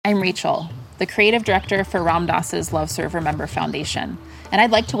I'm Rachel, the creative director for Ram Dass's Love Serve Remember Foundation, and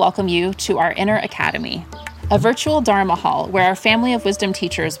I'd like to welcome you to our Inner Academy, a virtual Dharma hall where our family of wisdom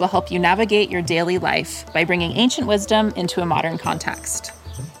teachers will help you navigate your daily life by bringing ancient wisdom into a modern context.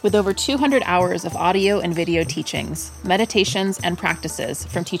 With over 200 hours of audio and video teachings, meditations, and practices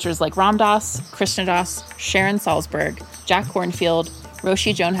from teachers like Ram Dass, Krishna Das, Sharon Salzberg, Jack Kornfield,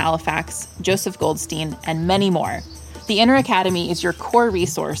 Roshi Joan Halifax, Joseph Goldstein, and many more, the Inner Academy is your core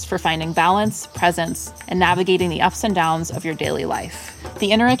resource for finding balance, presence, and navigating the ups and downs of your daily life.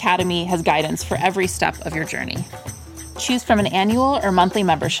 The Inner Academy has guidance for every step of your journey. Choose from an annual or monthly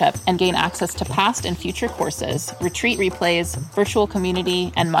membership and gain access to past and future courses, retreat replays, virtual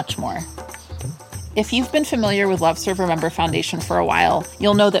community, and much more. If you've been familiar with Love Serve Remember Foundation for a while,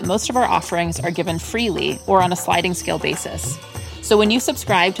 you'll know that most of our offerings are given freely or on a sliding scale basis. So when you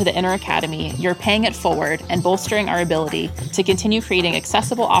subscribe to the Inner Academy, you're paying it forward and bolstering our ability to continue creating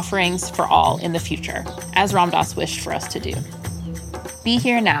accessible offerings for all in the future, as Ram Dass wished for us to do. Be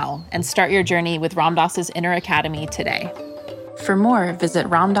here now and start your journey with Ram Dass's Inner Academy today. For more, visit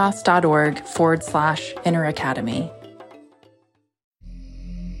ramdass.org/Inner Academy.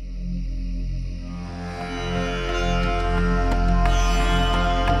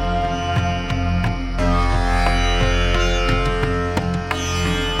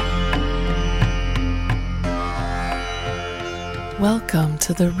 Welcome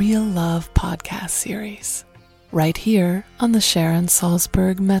to the Real Love podcast series, right here on the Sharon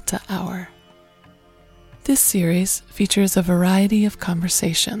Salzberg Metta Hour. This series features a variety of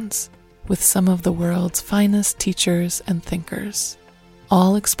conversations with some of the world's finest teachers and thinkers,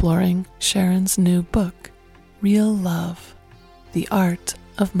 all exploring Sharon's new book, Real Love, The Art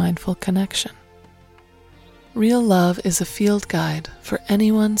of Mindful Connection. Real Love is a field guide for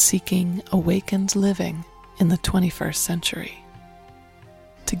anyone seeking awakened living in the 21st century.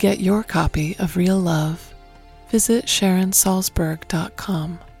 To get your copy of Real Love, visit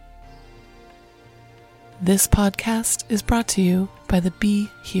SharonSalzberg.com. This podcast is brought to you by the Be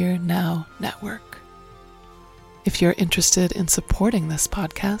Here Now Network. If you're interested in supporting this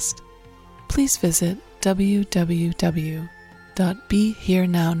podcast, please visit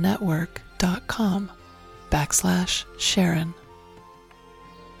www.BeHereNowNetwork.com/Sharon.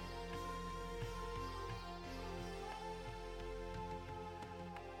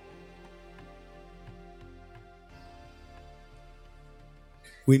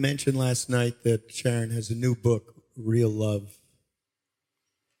 We mentioned last night that Sharon has a new book, Real Love.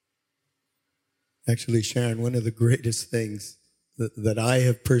 Actually, Sharon, one of the greatest things that I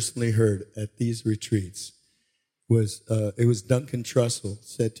have personally heard at these retreats was, it was Duncan Trussell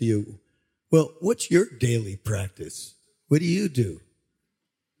said to you, well, what's your daily practice? What do you do?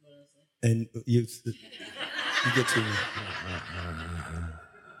 And you get to,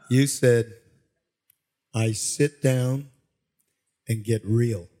 you said, I sit down and get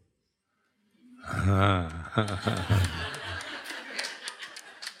real. I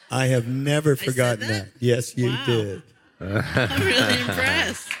have never forgotten that. Yes, you did. I'm really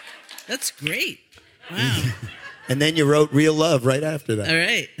impressed. That's great. Wow. And then you wrote Real Love right after that. All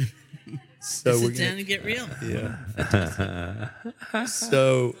right. So sit down and get real. Yeah.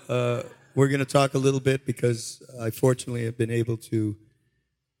 So we're going to talk a little bit because I fortunately have been able to,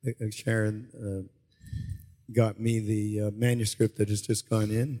 Sharon got me the manuscript that has just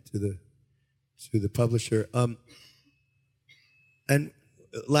gone in to the publisher. And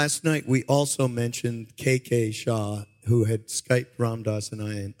last night we also mentioned KK Shah, who had Skyped Ram Dass and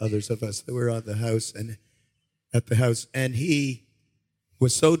I and others of us that were at the house, and he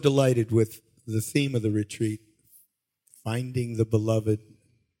was so delighted with the theme of the retreat, finding the beloved,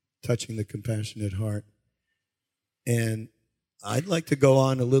 touching the compassionate heart. And I'd like to go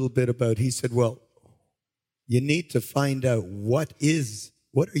on a little bit about, he said, well, you need to find out what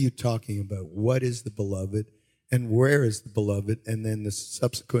are you talking about? What is the beloved and where is the beloved? And then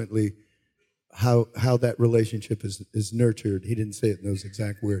subsequently how that relationship is nurtured. He didn't say it in those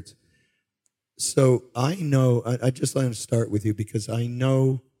exact words. So I know, I just want to start with you because I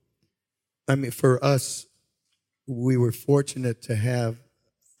know, for us, we were fortunate to have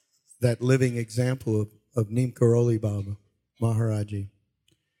that living example of Neem Karoli Baba Maharaji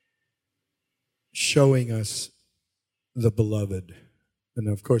showing us the beloved. And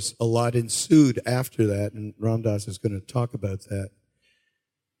of course, a lot ensued after that, and Ram Dass is going to talk about that.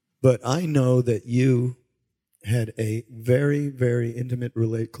 But I know that you had a very, very intimate,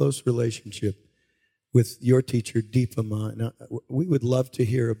 close relationship with your teacher, Deepa Ma. And we would love to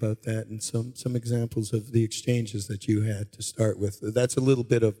hear about that and some examples of the exchanges that you had to start with. That's a little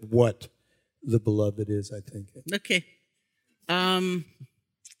bit of what the beloved is, I think. Okay.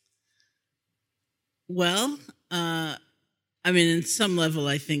 Well, I mean, in some level,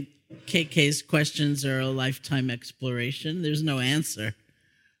 I think KK's questions are a lifetime exploration. There's no answer.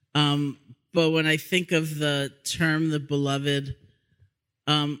 But when I think of the term the beloved,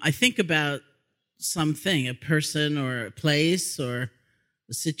 I think about something, a person or a place or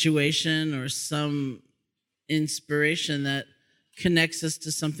a situation or some inspiration that connects us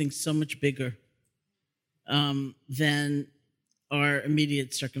to something so much bigger than our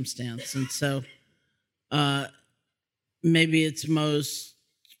immediate circumstance. And so maybe it's most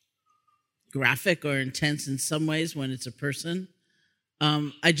graphic or intense in some ways when it's a person.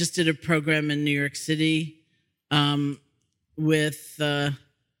 I just did a program in New York City with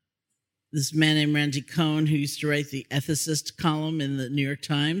this man named Randy Cohen, who used to write the ethicist column in the New York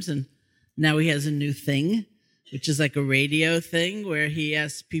Times. And now he has a new thing, which is like a radio thing where he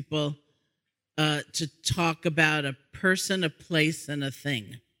asks people to talk about a person, a place, and a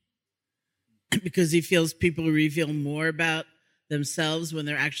thing. Because he feels people reveal more about themselves when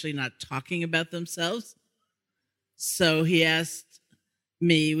they're actually not talking about themselves. So he asked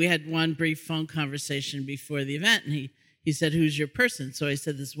me, we had one brief phone conversation before the event, and he said, "Who's your person?" So I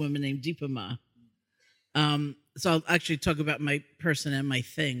said, "This woman named Deepa Ma." So I'll actually talk about my person and my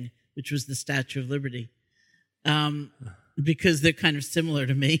thing, which was the Statue of Liberty, because they're kind of similar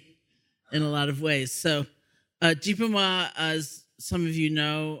to me in a lot of ways. So Deepa Ma, as some of you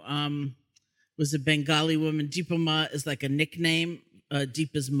know, was a Bengali woman. Deepa Ma is like a nickname,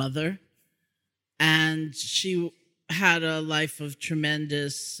 Deepa's mother. And she had a life of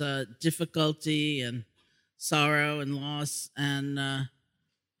tremendous difficulty and sorrow and loss. And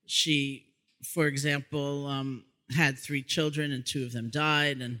she, for example, had 3 children and 2 of them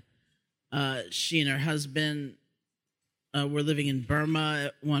died. And she and her husband were living in Burma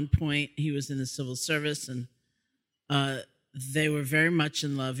at one point. He was in the civil service, and they were very much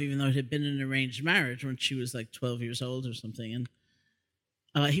in love, even though it had been an arranged marriage when she was like 12 years old or something. And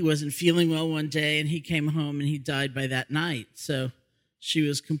he wasn't feeling well one day, and he came home and he died by that night. So she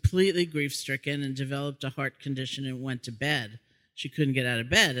was completely grief-stricken and developed a heart condition and went to bed. She couldn't get out of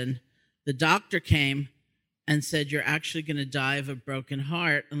bed. And the doctor came and said, "You're actually going to die of a broken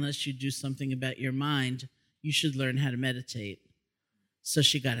heart unless you do something about your mind. You should learn how to meditate." So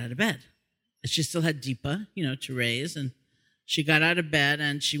she got out of bed. She still had Deepa, to raise. And she got out of bed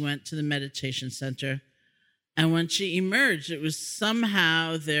and she went to the meditation center. And when she emerged, it was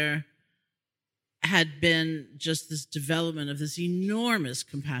somehow there had been just this development of this enormous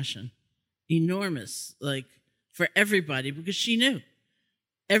compassion, enormous, like for everybody, because she knew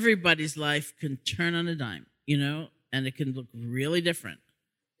everybody's life can turn on a dime, and it can look really different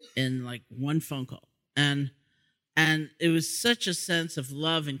in like one phone call. And it was such a sense of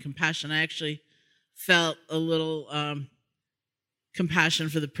love and compassion. I actually felt a little compassion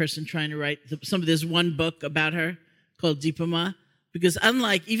for the person trying to write there's one book about her called Deepa Ma, because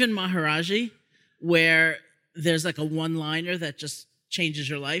unlike even Maharaji, where there's like a one-liner that just changes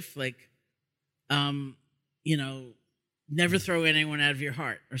your life, like, never throw anyone out of your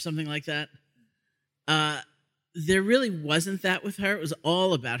heart or something like that. There really wasn't that with her. It was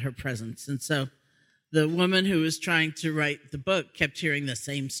all about her presence. And so the woman who was trying to write the book kept hearing the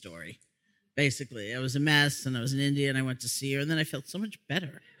same story. Basically, I was a mess and I was in India and I went to see her, and then I felt so much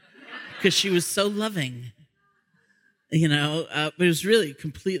better because she was so loving, but it was really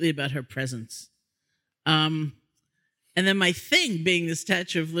completely about her presence. And then my thing being the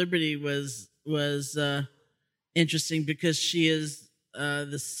Statue of Liberty was interesting because she is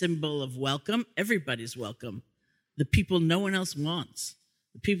the symbol of welcome. Everybody's welcome. The people no one else wants.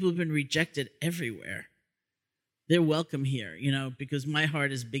 The people who've been rejected everywhere. They're welcome here, because my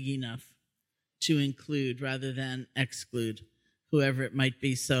heart is big enough to include rather than exclude whoever it might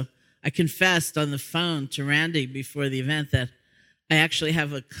be. So I confessed on the phone to Randy before the event that I actually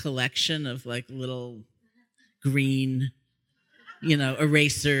have a collection of like little green,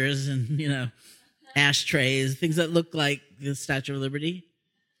 erasers and, ashtrays, things that look like the Statue of Liberty.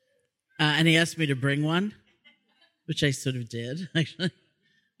 And he asked me to bring one, which I sort of did, actually.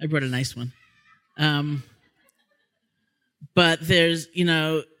 I brought a nice one. But there's,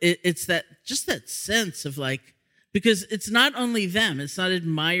 it's that sense of like, because it's not only them, it's not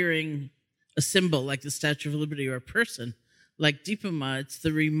admiring a symbol like the Statue of Liberty or a person like Deepa Ma. It's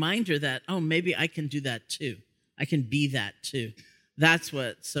the reminder that, oh, maybe I can do that too. I can be that too. That's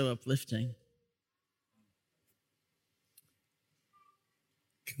what's so uplifting.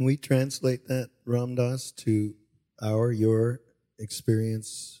 Can we translate that, Ram Dass, to your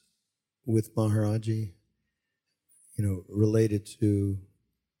experience with Maharaji? Related to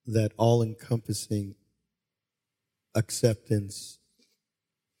that all-encompassing acceptance,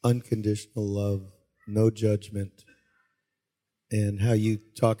 unconditional love, no judgment, and how you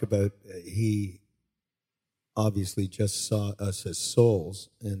talk about he obviously just saw us as souls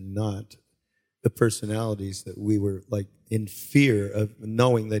and not the personalities that we were like in fear of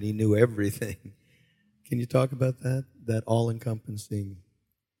knowing that he knew everything. Can you talk about that all-encompassing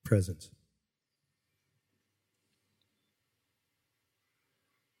presence?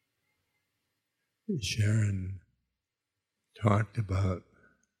 Sharon talked about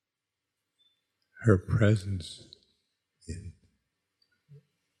her presence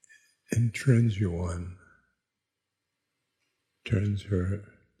turns you on, turns her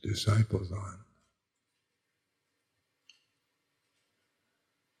disciples on.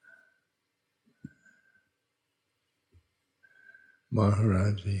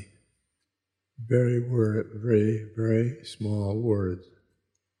 Maharaji, very, very small words.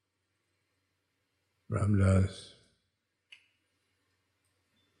 Ramdas,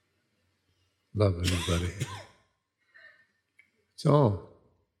 love everybody. It's all.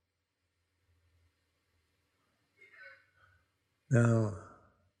 Now,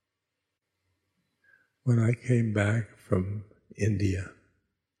 when I came back from India,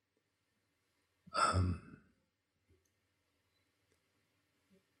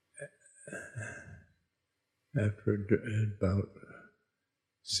 after about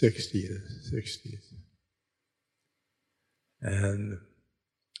 60s, and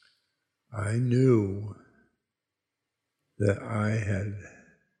I knew that I had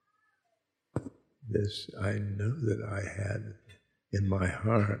in my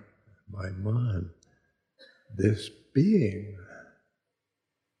heart, my mind, this being,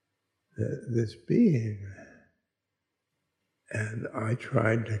 and I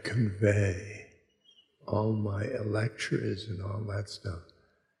tried to convey all my lectures and all that stuff,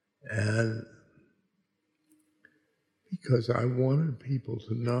 and because I wanted people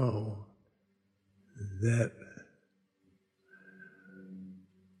to know that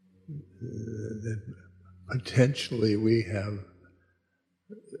potentially we have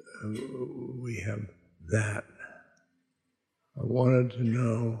that. I wanted to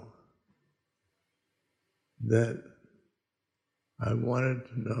know that. I wanted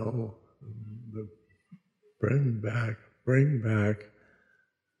to know, bring back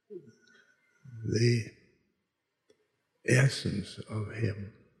the essence of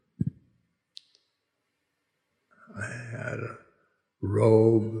him. I had a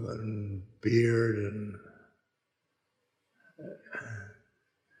robe and beard and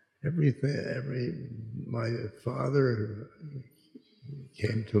everything. My father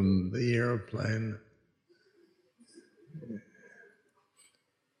came to the airplane.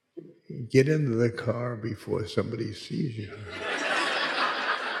 Get into the car before somebody sees you.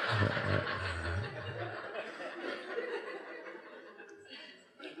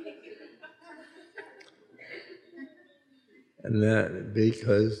 And that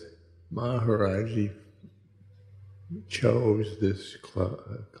because Maharaji chose this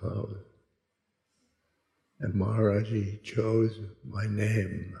cloud, and Maharaji chose my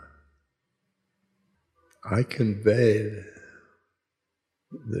name, I conveyed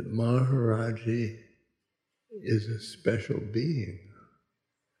that Maharaji is a special being,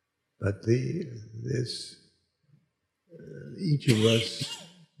 but each of us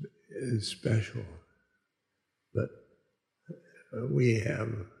is special, but we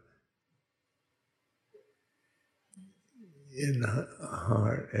have in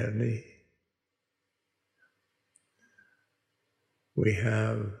heart we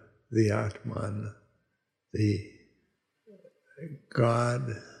have the Atman, the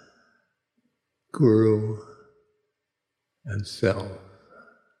God, Guru, and Self.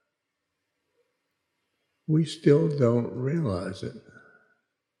 We still don't realize it.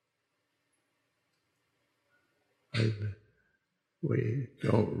 We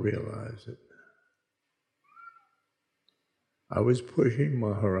don't realize it. I was pushing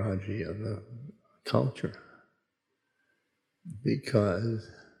Maharaji on the culture because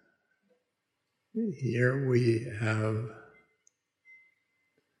here we have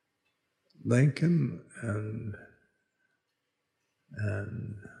Lincoln and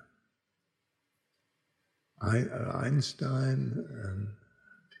Einstein and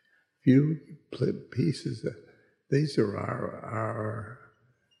few pieces. These are our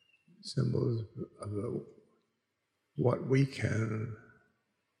symbols of what we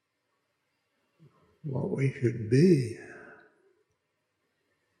should be.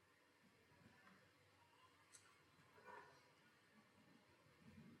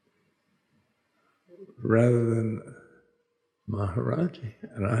 Rather than Maharaji.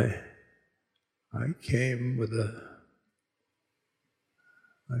 And I came with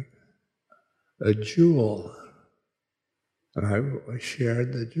a jewel, and I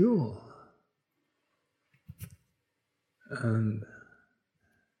shared the jewel. And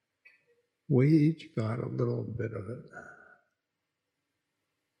we each got a little bit of it.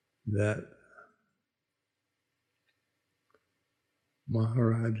 That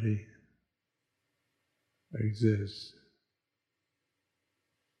Maharaji exists.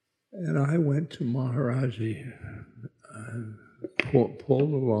 And I went to Maharaji,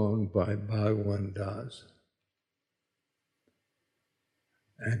 pulled along by Bhagwan Das.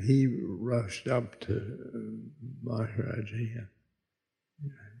 And he rushed up to Maharaji,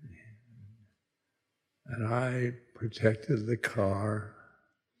 and I protected the car,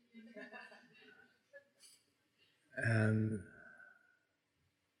 and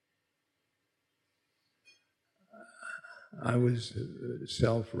I was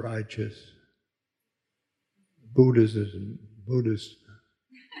self-righteous, Buddhist.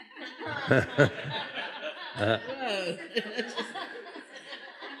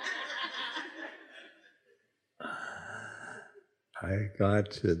 I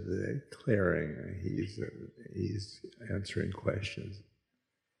got to the clearing. He's answering questions,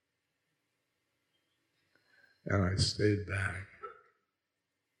 and I stayed back.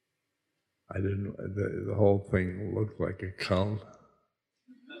 I didn't. The whole thing looked like a cult.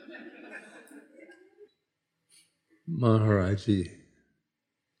 Maharaji,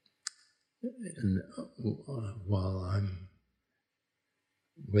 and while I'm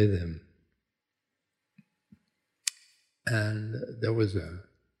with him, and there was a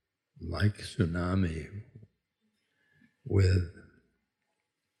like tsunami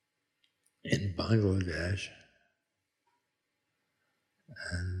in Bangladesh,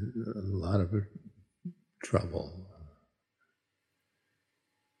 and a lot of trouble.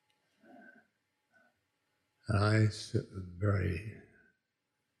 And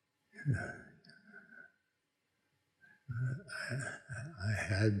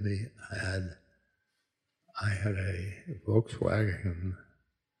I had a Volkswagen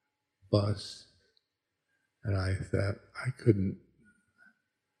bus, and I thought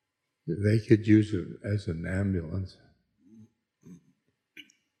they could use it as an ambulance.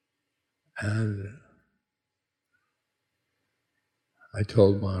 And I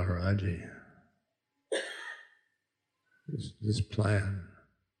told Maharaji this plan.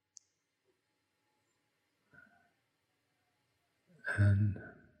 And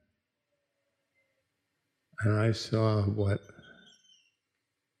I saw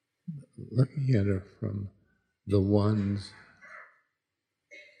looking at her from the one's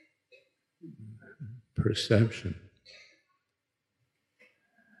perception,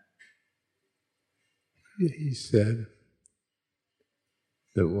 he said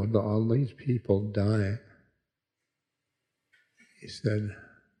that when all these people die, he said,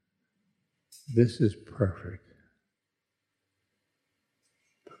 this is perfect.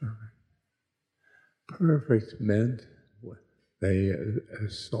 Perfect meant they,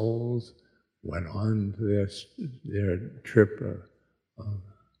 as souls, went on to their trip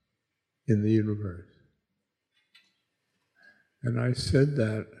in the universe. And I said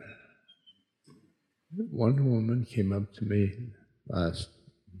that. One woman came up to me last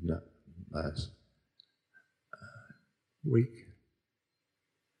week.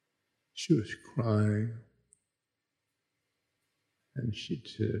 She was crying, and she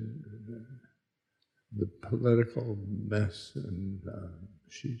said the political mess, and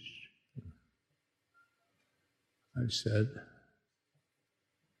I said,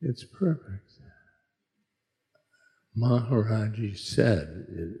 it's perfect. Maharaji said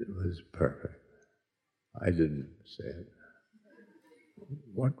it was perfect. I didn't say it.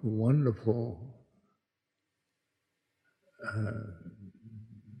 What wonderful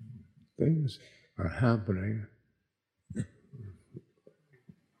things are happening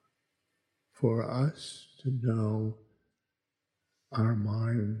for us to know our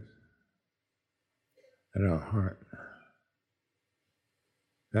minds and our heart.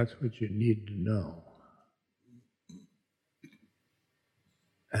 That's what you need to know.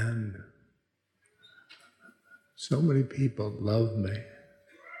 And so many people love me.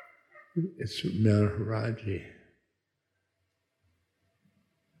 It's Maharaji.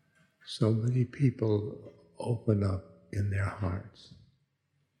 So many people open up in their hearts.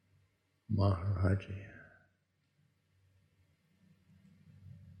 Maharaji.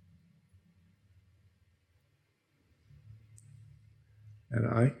 And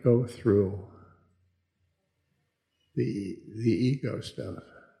I go through the ego stuff.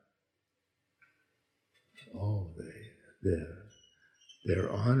 Oh, they're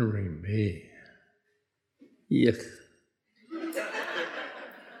honoring me. Yuck.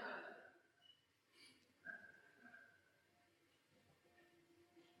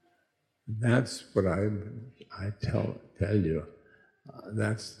 That's what I tell you.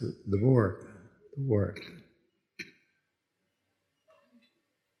 That's the work. The work.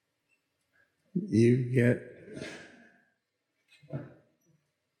 You get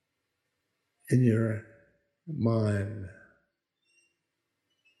in your mind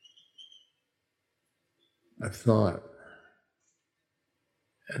a thought,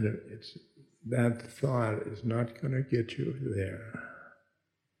 and that thought is not going to get you there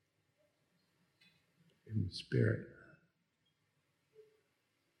in spirit.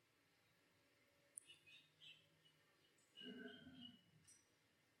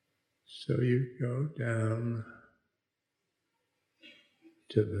 So you go down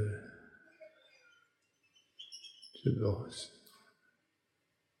to the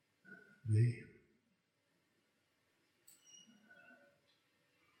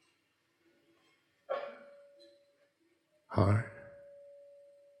heart.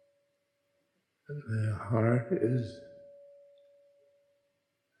 And the heart is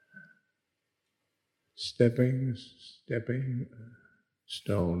stepping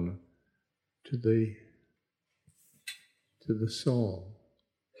stone to the soul.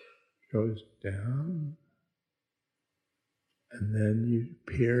 Goes down, and then you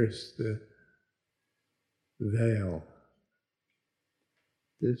pierce the veil.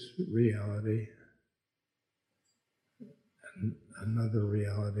 This reality and another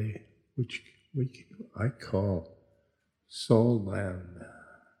reality, which I call soul land.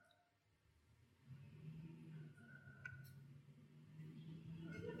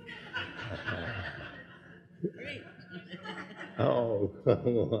 Great. Oh,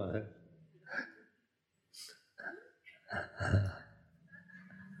 come on.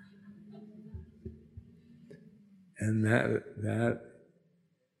 And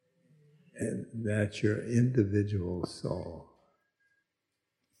that's your individual soul.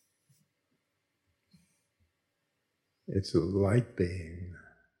 It's a light being.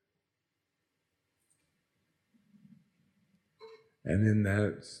 And in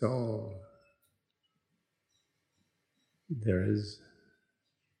that soul, there is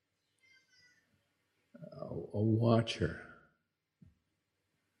a watcher.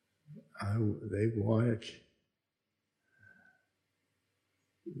 They watch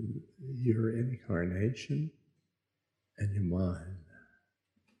your incarnation and your mind.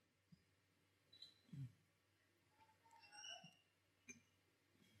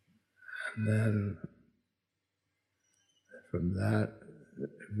 And then from that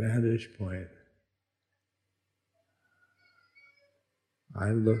vantage point,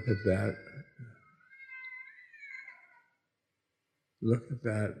 I look at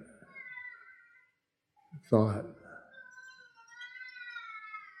that thought.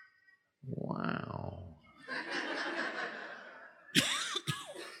 Wow.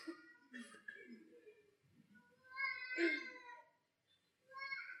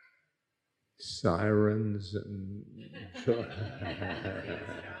 Sirens and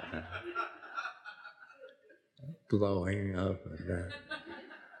blowing up and that.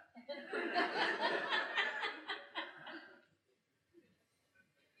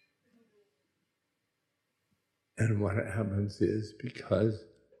 And what happens is, because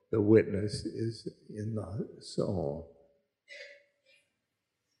the witness is in the soul,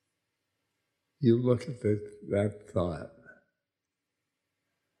 you look at that thought,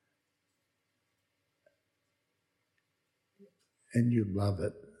 and you love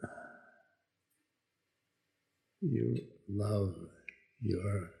it. You love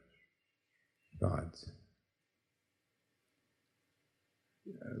your thoughts.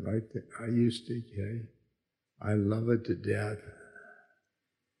 I used to say, I love it to death.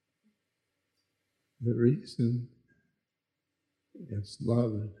 The reason it's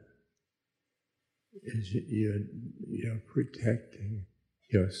loved is you're protecting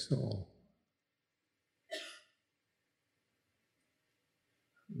your soul.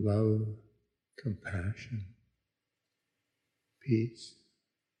 Love, compassion, peace,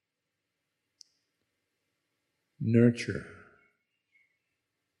 nurture,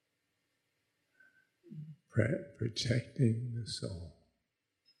 protecting the soul.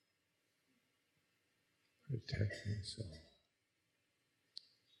 Protecting the soul.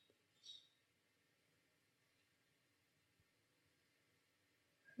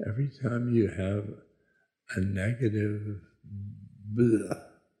 Every time you have a negative bleh,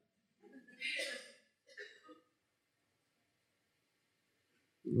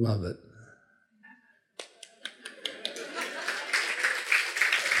 love it.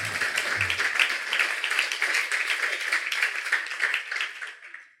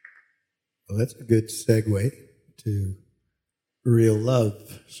 Well, that's a good segue to Real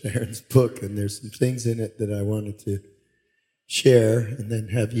Love, Sharon's book, and there's some things in it that I wanted to share and then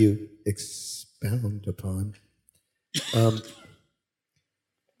have you expound upon.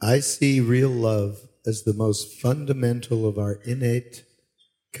 I see real love as the most fundamental of our innate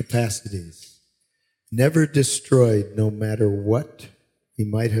capacities, never destroyed no matter what we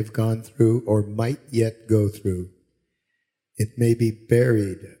might have gone through or might yet go through. It may be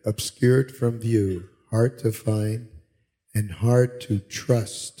buried, obscured from view, hard to find, and hard to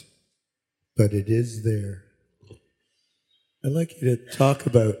trust, but it is there. I'd like you to talk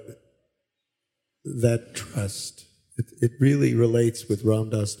about that trust. It really relates with Ram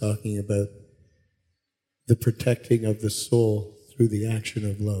Dass talking about the protecting of the soul through the action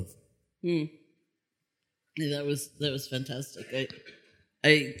of love. Yeah, that was fantastic.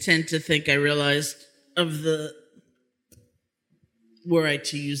 I tend to think I realized of the, were I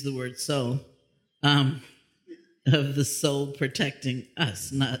to use the word soul, of the soul protecting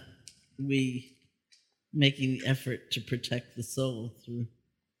us, not we making the effort to protect the soul through.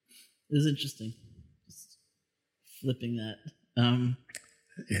 It was interesting, just flipping that.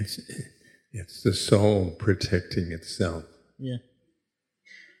 It's the soul protecting itself. Yeah.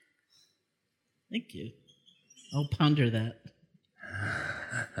 Thank you. I'll ponder that.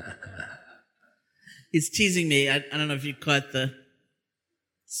 He's teasing me. I don't know if you caught the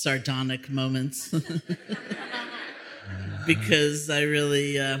sardonic moments. Because I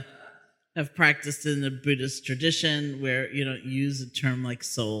really have practiced in the Buddhist tradition where you don't use a term like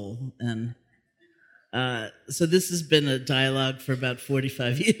soul. And so this has been a dialogue for about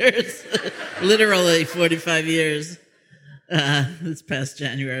 45 years. Literally 45 years. This past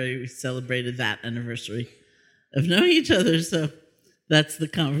January, we celebrated that anniversary of knowing each other, so that's the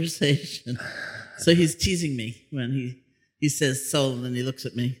conversation. So he's teasing me when he says soul, and then he looks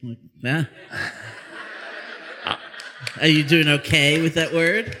at me like, yeah. Are you doing okay with that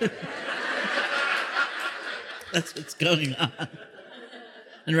word? That's what's going on.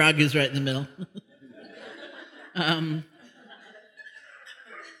 And Raghu's right in the middle.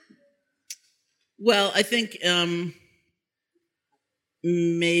 Well, I think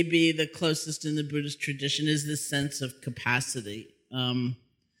maybe the closest in the Buddhist tradition is this sense of capacity.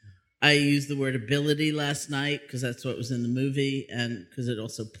 I used the word ability last night because that's what was in the movie and because it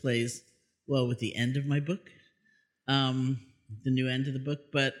also plays well with the end of my book, the new end of the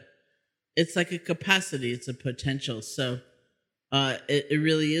book. But it's like a capacity, it's a potential. So it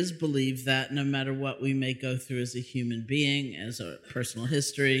really is believed that no matter what we may go through as a human being, as our personal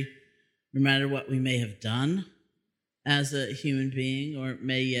history, no matter what we may have done as a human being or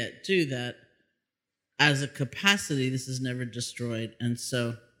may yet do, that as a capacity, this is never destroyed. And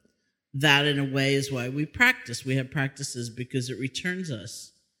so that in a way is why we practice. We have practices because it returns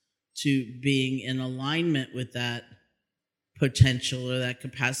us to being in alignment with that potential or that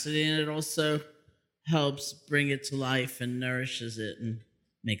capacity. And it also helps bring it to life and nourishes it and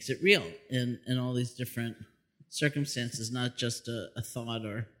makes it real in all these different circumstances, not just a thought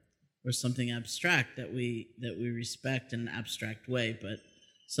or something abstract that we respect in an abstract way, but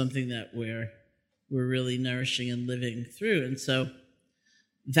something that we're really nourishing and living through. And so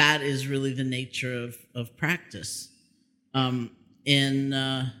that is really the nature of practice.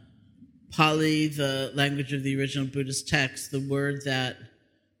 In Pali, the language of the original Buddhist text, the word that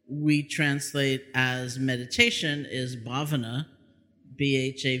we translate as meditation is bhavana,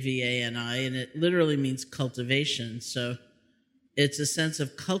 Bhavani, and it literally means cultivation. So it's a sense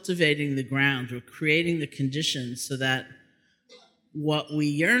of cultivating the ground. We're creating the conditions so that what we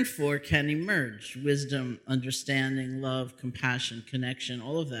yearn for can emerge. Wisdom, understanding, love, compassion, connection,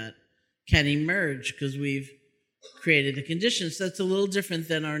 all of that can emerge because we've created the conditions. So that's a little different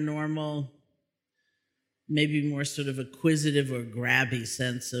than our normal, maybe more sort of acquisitive or grabby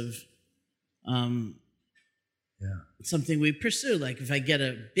sense of something we pursue. Like if I get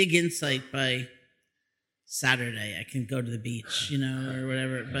a big insight by Saturday, I can go to the beach, or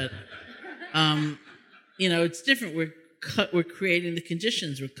whatever. But, it's different. We're creating the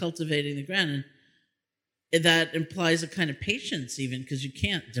conditions. We're cultivating the ground. And that implies a kind of patience even, because you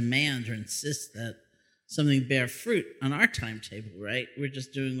can't demand or insist that something bear fruit on our timetable, right? We're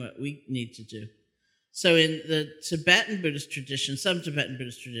just doing what we need to do. So in the Tibetan Buddhist tradition, some Tibetan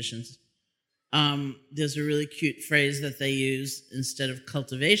Buddhist traditions, there's a really cute phrase that they use instead of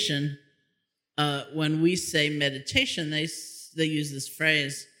cultivation. When we say meditation, they use this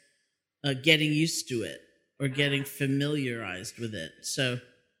phrase, getting used to it or getting familiarized with it. So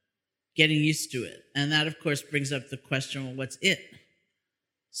getting used to it. And that, of course, brings up the question, well, what's it?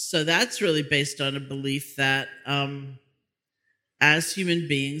 So that's really based on a belief that as human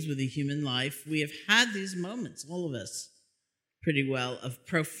beings with a human life, we have had these moments, all of us, pretty well, of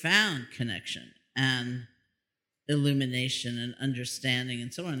profound connection and illumination and understanding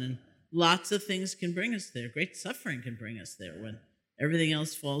and so on. And lots of things can bring us there. Great suffering can bring us there when everything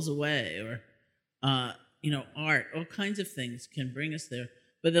else falls away, or art, all kinds of things can bring us there.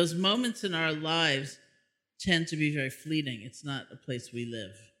 But those moments in our lives tend to be very fleeting. It's not a place we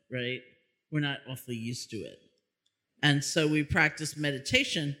live, right? We're not awfully used to it. And so we practice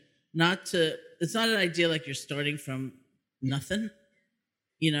meditation it's not an idea like you're starting from nothing,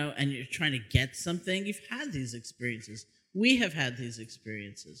 and you're trying to get something. You've had these experiences. We have had these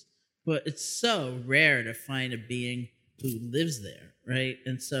experiences. But it's so rare to find a being who lives there, right?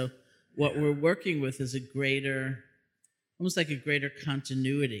 And so what we're working with is almost like a greater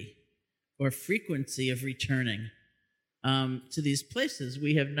continuity or frequency of returning to these places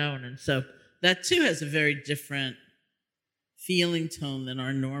we have known. And so that too has a very different feeling tone than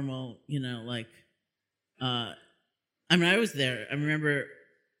our normal, I was there. I remember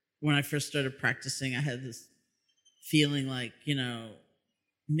when I first started practicing, I had this feeling like,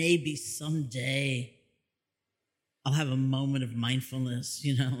 maybe someday I'll have a moment of mindfulness,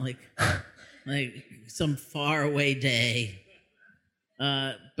 like some faraway day.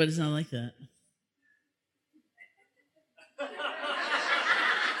 But it's not like that.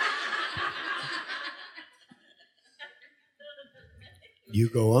 You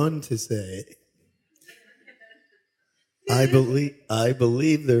go on to say, I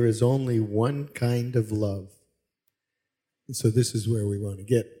believe there is only one kind of love. And so this is where we want to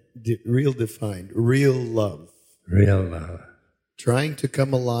get real defined, real love. Real love. Trying to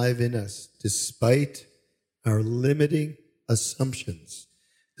come alive in us despite our limiting assumptions,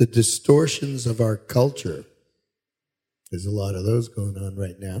 the distortions of our culture. There's a lot of those going on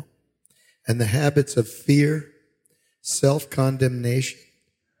right now. And the habits of fear, self-condemnation,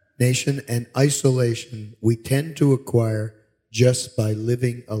 and isolation we tend to acquire just by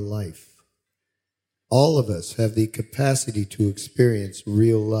living a life. All of us have the capacity to experience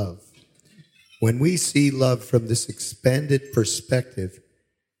real love. When we see love from this expanded perspective,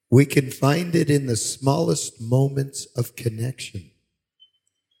 we can find it in the smallest moments of connection,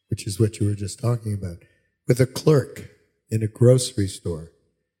 which is what you were just talking about, with a clerk in a grocery store,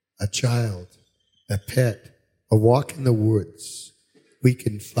 a child, a pet, a walk in the woods. We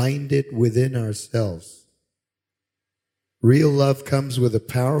can find it within ourselves. Real love comes with a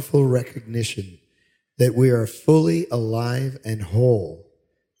powerful recognition that we are fully alive and whole,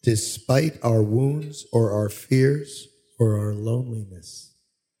 despite our wounds or our fears or our loneliness.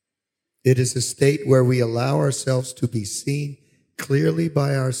 It is a state where we allow ourselves to be seen clearly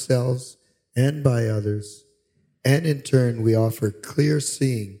by ourselves and by others, and in turn we offer clear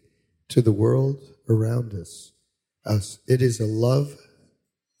seeing to the world around us. It is a love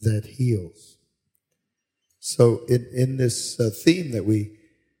that heals. So in this theme that we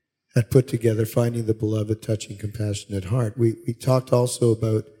had put together, Finding the Beloved, Touching Compassionate Heart, we talked also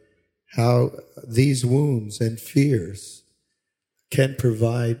about how these wounds and fears can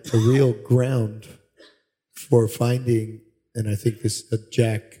provide a real ground for finding, and I think this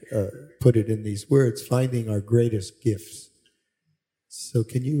Jack put it in these words, finding our greatest gifts. So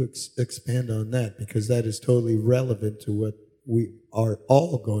can you expand on that? Because that is totally relevant to what we are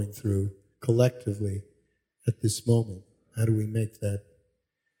all going through collectively at this moment. How do we make that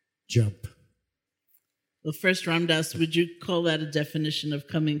jump? Well, first, Ram Dass, would you call that a definition of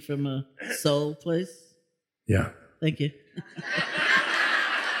coming from a soul place? Yeah. Thank you.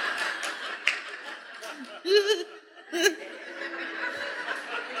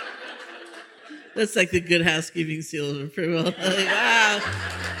 That's like the Good Housekeeping seal of approval. Like,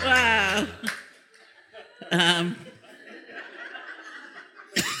 wow.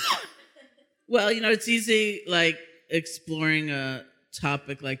 Well, it's easy, like, exploring a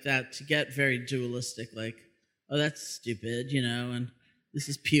topic like that to get very dualistic, like, oh, that's stupid, and this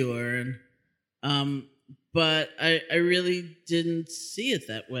is pure. And but I really didn't see it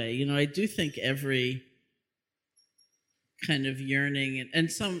that way. I do think every kind of yearning, and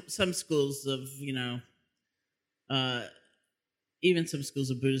some schools of, even some schools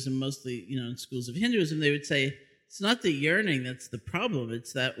of Buddhism, mostly, in schools of Hinduism, they would say, it's not the yearning that's the problem.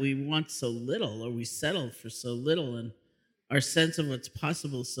 It's that we want so little, or we settle for so little, and our sense of what's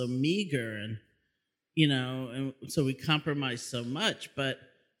possible is so meager, and and so we compromise so much. But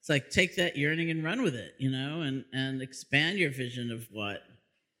it's like, take that yearning and run with it, and expand your vision of what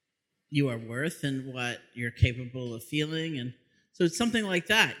you are worth and what you're capable of feeling. And so it's something like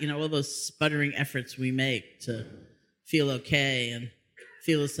that, all those sputtering efforts we make to feel okay and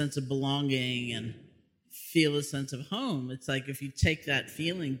feel a sense of belonging and feel a sense of home. It's like, if you take that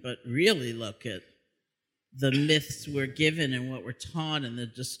feeling but really look at the myths we're given and what we're taught and the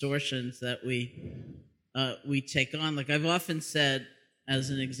distortions that we take on. Like I've often said, as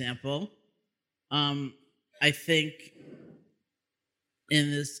an example, I think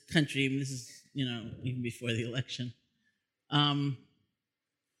in this country, and this is, even before the election,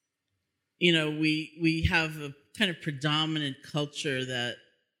 we have a kind of predominant culture that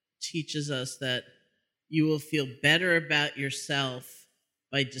teaches us that you will feel better about yourself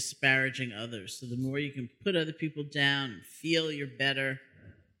by disparaging others. So the more you can put other people down and feel you're better,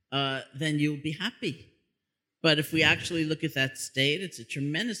 then you'll be happy. But if we actually look at that state, it's a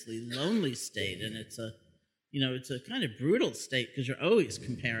tremendously lonely state, and it's a kind of brutal state because you're always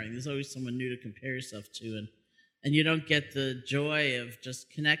comparing. There's always someone new to compare yourself to, and you don't get the joy of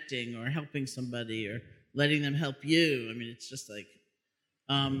just connecting or helping somebody or letting them help you. I mean, it's just like,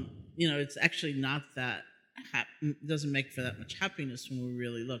 it's actually not that, it doesn't make for that much happiness when we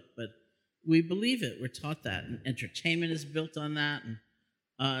really look, but we believe it. We're taught that, and entertainment is built on that, and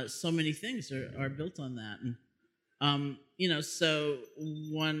so many things are built on that. And so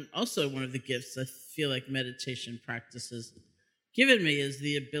one of the gifts I feel like meditation practices given me is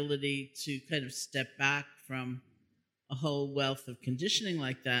the ability to kind of step back from a whole wealth of conditioning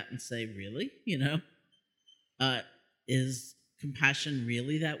like that and say, really, is compassion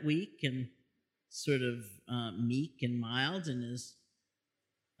really that weak and sort of meek and mild, and is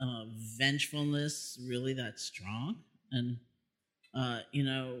vengefulness really that strong? And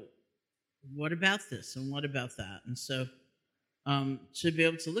what about this and what about that? And so to be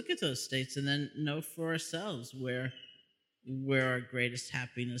able to look at those states and then know for ourselves where our greatest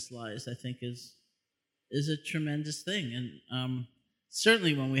happiness lies, I think is a tremendous thing. And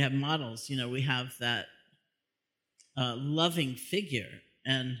certainly when we have models, we have that loving figure,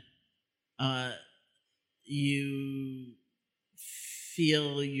 and you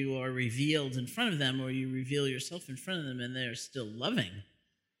feel you are revealed in front of them, or you reveal yourself in front of them, and they're still loving.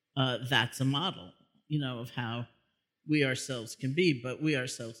 That's a model, of how we ourselves can be, but we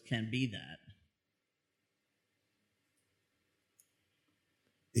ourselves can be that.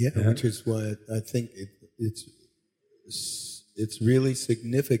 Yeah, which is why I think it's really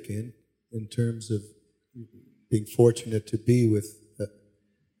significant in terms of being fortunate to be with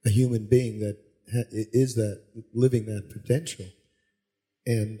a human being that is that living that potential.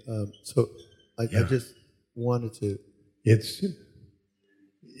 And so I just wanted to.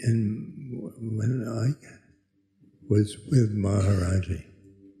 When I was with Maharaji,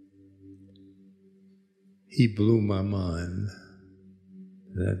 he blew my mind.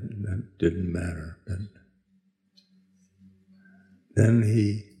 That didn't matter. But then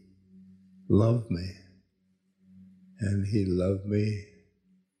he loved me, and he loved me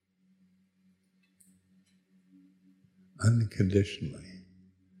unconditionally.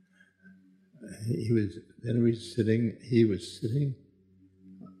 He was sitting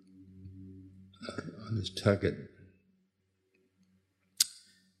on his tucket,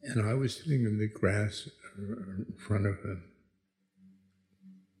 and I was sitting in the grass in front of him.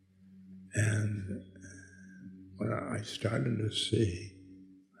 And when I started to see,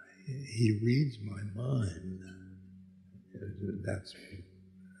 he reads my mind.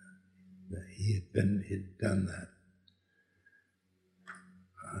 He'd done that.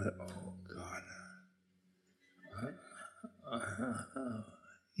 Oh God,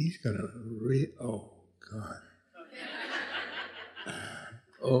 he's gonna read. Oh God.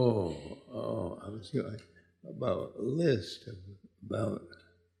 I was going about a list about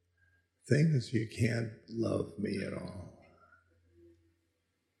things you can't love me at all.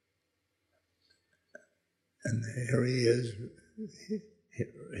 And here he is,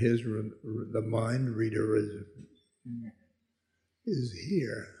 the mind reader is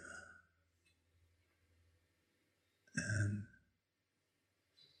here. And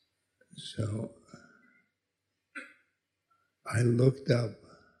so I looked up,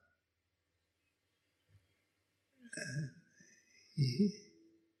 and he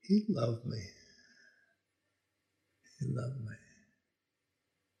loved me. He loved me.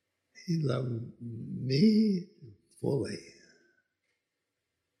 He loved me fully.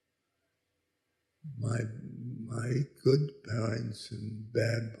 My good points and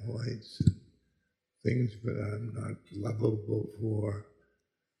bad points and things that I'm not lovable for.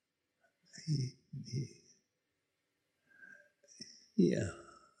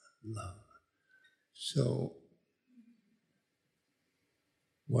 Love. So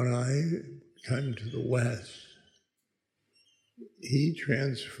when I came to the West, he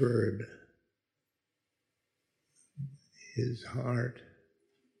transferred his heart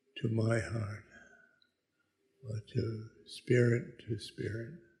to my heart, or to spirit,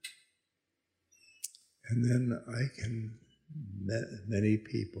 And then I can meet many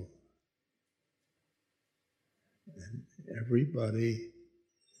people. And everybody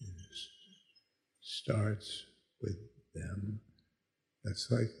starts with them.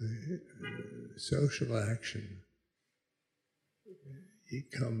 That's like the social action. You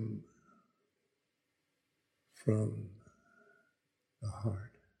come from the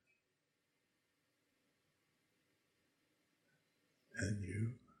heart. And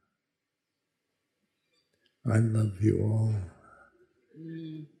I love you all.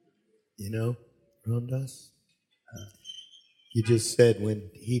 You know, Ram Dass, you just said when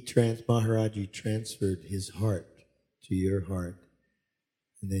Maharaji transferred his heart to your heart,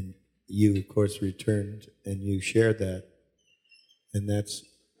 and then you, of course, returned and you shared that. And that's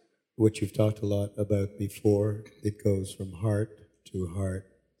what you've talked a lot about before. It goes from heart to heart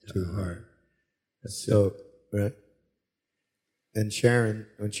to heart. So, right? And Sharon,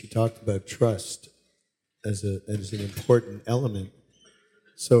 when she talked about trust as an important element,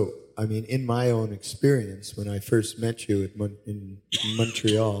 so, I mean, in my own experience, when I first met you in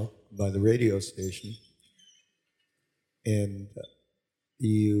Montreal by the radio station, and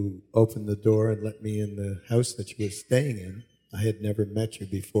you opened the door and let me in the house that you were staying in, I had never met you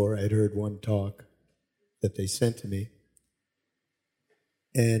before. I had heard one talk that they sent to me.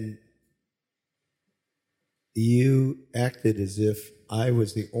 And you acted as if I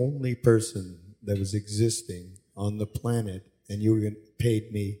was the only person that was existing on the planet, and you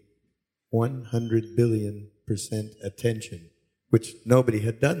paid me 100 billion% attention, which nobody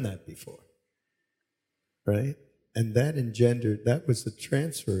had done that before, right? And that was the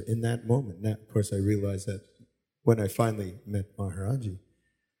transfer in that moment. Now, of course, I realized that when I finally met Maharaji,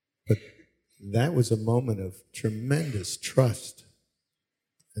 but that was a moment of tremendous trust.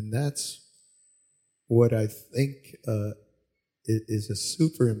 And that's what I think is a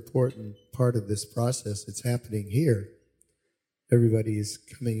super important part of this process. It's happening here. Everybody is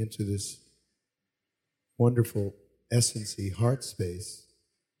coming into this wonderful essency heart space,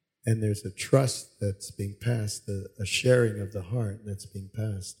 and there's a trust that's being passed, a sharing of the heart that's being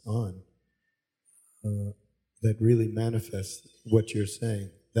passed on that really manifests what you're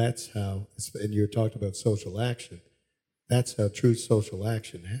saying. That's how, and you're talking about social action, that's how true social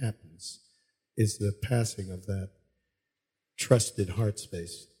action happens, is the passing of that trusted heart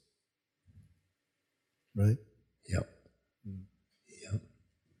space. Right? Yep. Yep.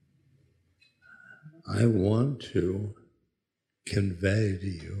 I want to convey to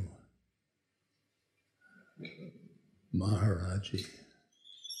you Maharaji.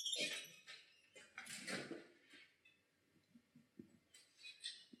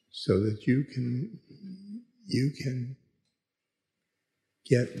 So that you can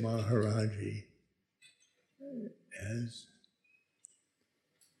get Maharaji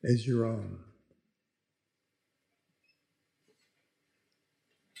as your own.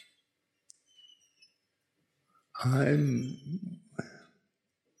 I'm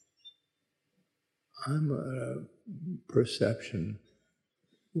a perception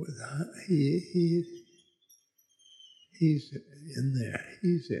with he's in there,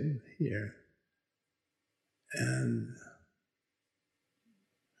 he's in here, and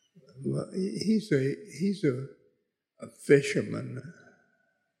he's a fisherman,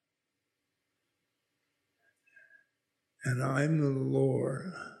 and I'm the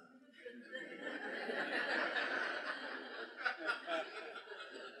lure.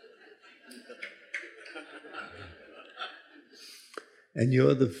 And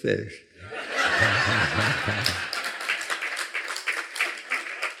you're the fish.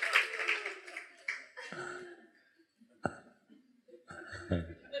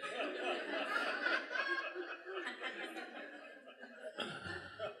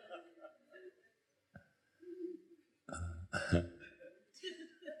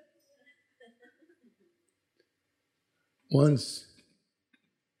 Once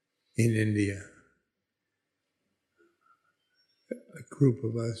in India, a group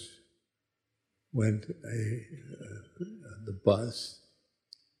of us went the bus,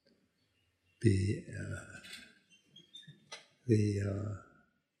 we were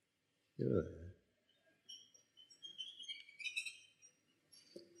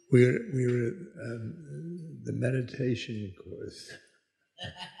the meditation course.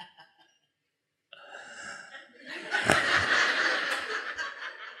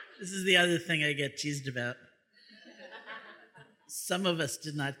 This is the other thing I get teased about. Some of us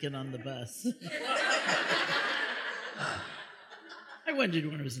did not get on the bus. I wondered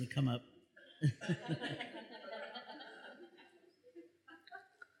when it was going to come up.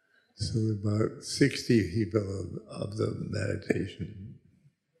 So about 60 people of the meditation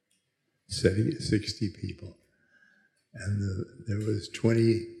 60 people. And there was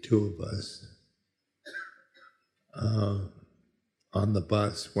 22 of us on the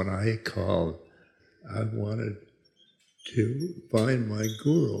bus. When I called, I wanted to find my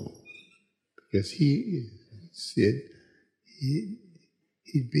guru, because he said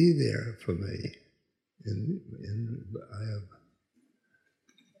he'd be there for me. And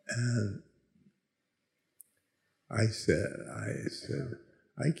I said,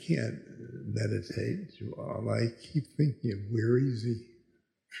 I can't meditate. All I keep thinking of, where is he?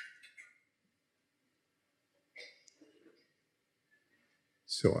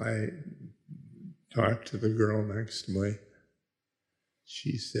 So I talked to the girl next to me.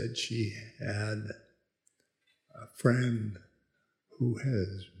 She said she had a friend who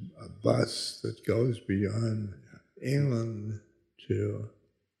has a bus that goes beyond England to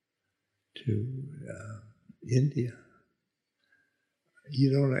India.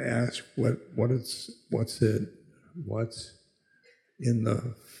 You don't ask what's in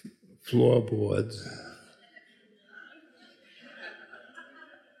the floorboards.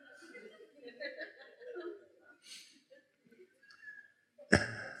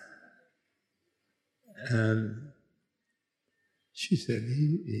 And she said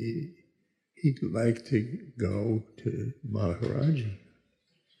he'd like to go to Maharaji.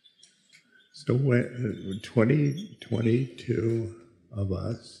 So when 22 of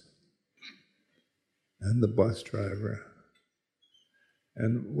us and the bus driver,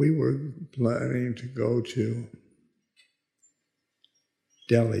 and we were planning to go to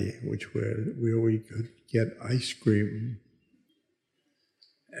Delhi, where we could get ice cream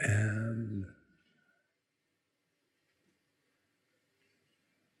and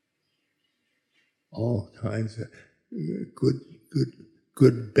all kinds of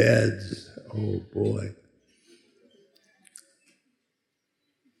good beds. Oh boy.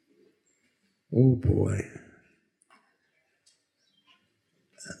 Oh boy.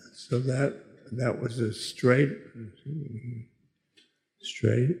 So that was a straight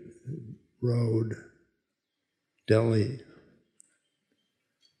road, Delhi.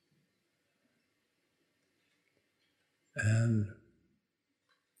 And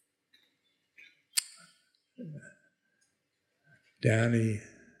Danny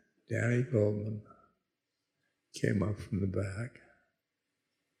Goldman came up from the back,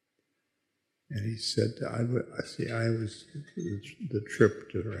 and he said, I was the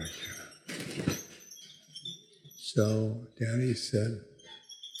trip director. So Danny said,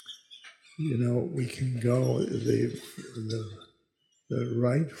 we can go the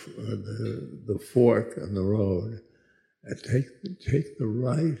right, the fork on the road, and take the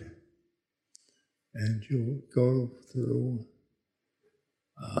right, and you'll go through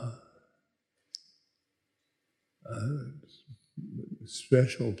a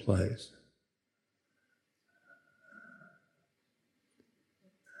special place.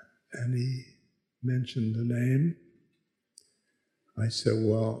 And he mentioned the name. I said,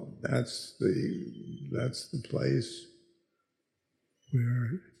 well, that's the place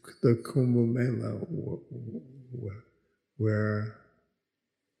where the Kumbh Mela, where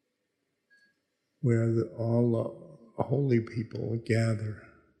all the holy people gather.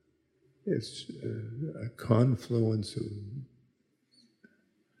 It's a confluence of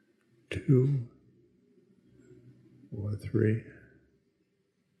 2 or 3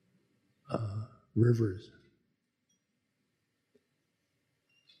 rivers.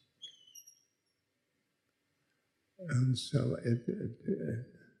 And so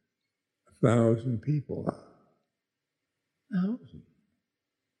 1,000 people. 1,000.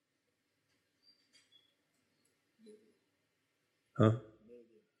 Huh?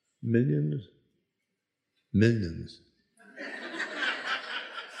 Millions? Millions.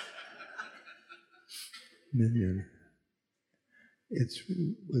 Million. It's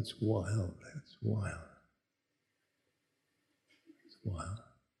wild. It's wild. It's wild.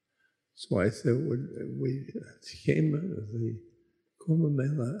 So I said, we came to the Kumbh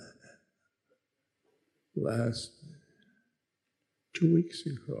Mela last 2 weeks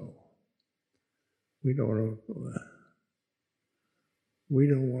ago. We don't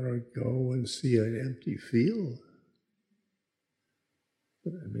want to go and see an empty field.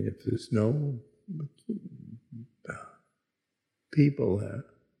 But I mean, if there's no people there.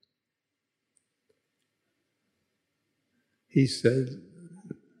 He said,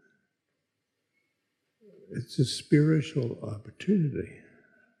 it's a spiritual opportunity.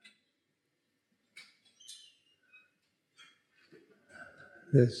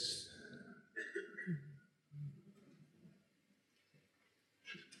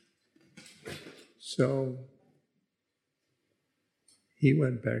 So he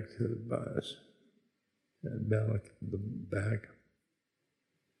went back to the bus, and back the back.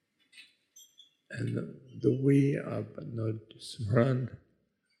 And we up in the front,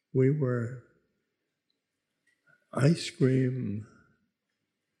 we were ice cream,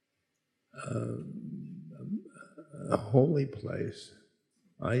 a holy place.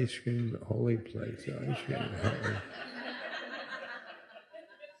 Ice cream, holy place, ice cream, holy.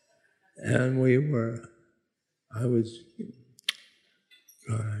 And I was,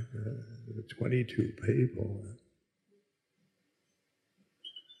 God, 22 people.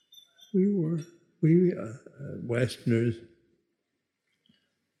 We Westerners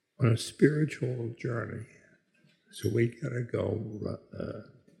on a spiritual journey. So we gotta go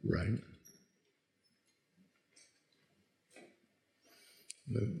right.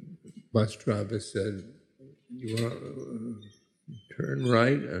 The bus driver said, "You want to turn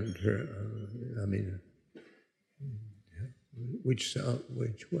right and turn." Which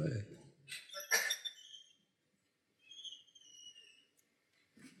way?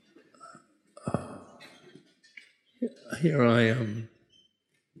 Here I am,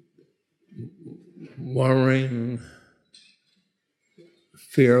 worrying,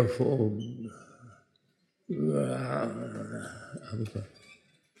 fearful,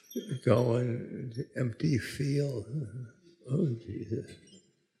 going to empty field. Oh, Jesus.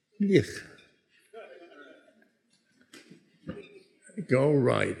 Yuck. Go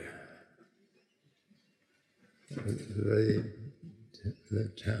right. The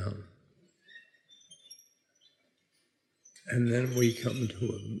town. And then we come to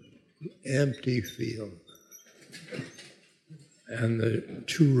an empty field. And the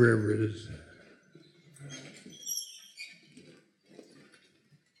two rivers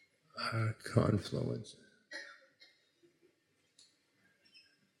are confluence.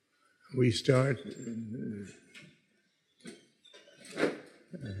 We start,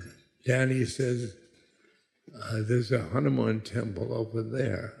 Danny says, there's a Hanuman temple over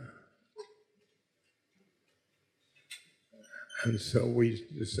there. And so we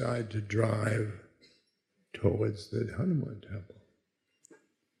decide to drive towards the Hanuman temple.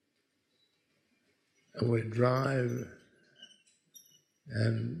 And we drive,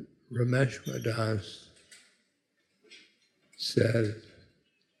 and Ramesh Madas said,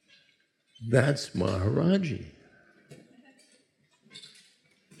 "That's Maharaji."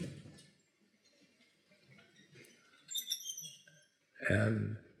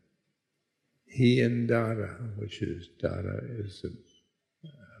 And he and Dada is a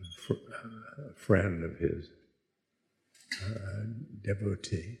friend of his,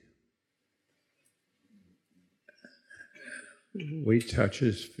 devotee. We touch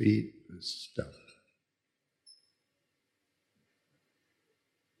his feet and stuff.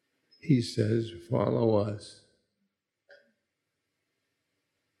 He says, "Follow us."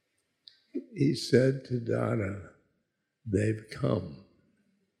 He said to Dada, "They've come."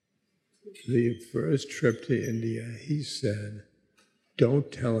 The first trip to India, he said,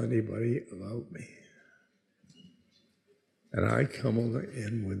 "Don't tell anybody about me." And I come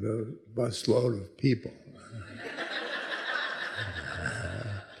in with a busload of people.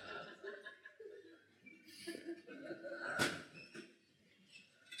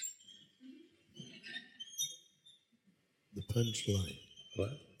 The punchline.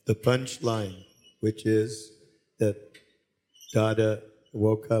 What? The punchline, which is that Dada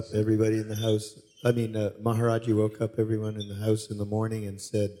woke up everybody in the house. Maharaji woke up everyone in the house in the morning and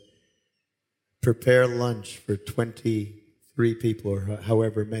said, "Prepare lunch for 23 people," or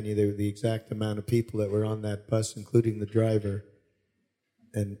however many. They were the exact amount of people that were on that bus, including the driver.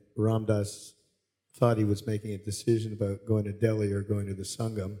 And Ram Dass thought he was making a decision about going to Delhi or going to the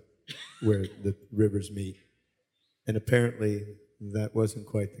Sangam, where the rivers meet. And apparently that wasn't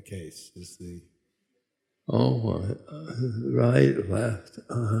quite the case. Right, left.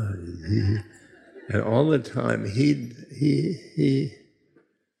 And all the time he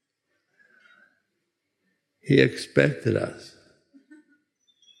expected us.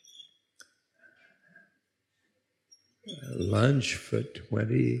 Lunch for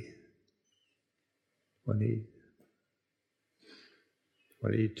 22.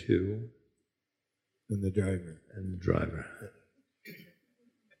 And the driver.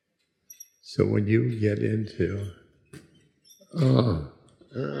 So when you get into,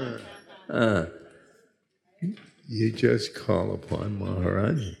 you just call upon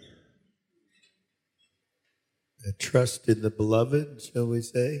Maharaji. A trust in the beloved, shall we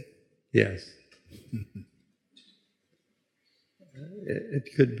say? Yes.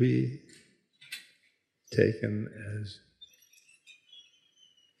 It could be taken as,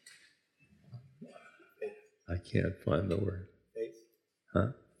 I can't find the word. Faith. Huh?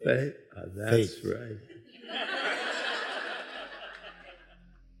 Faith? That's Faith. right.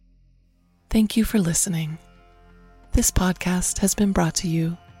 Thank you for listening. This podcast has been brought to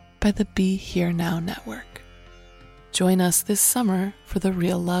you by the Be Here Now Network. Join us this summer for the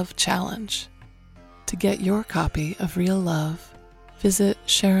Real Love Challenge. To get your copy of Real Love, visit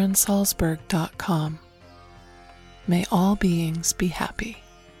SharonSalzberg.com. May all beings be happy.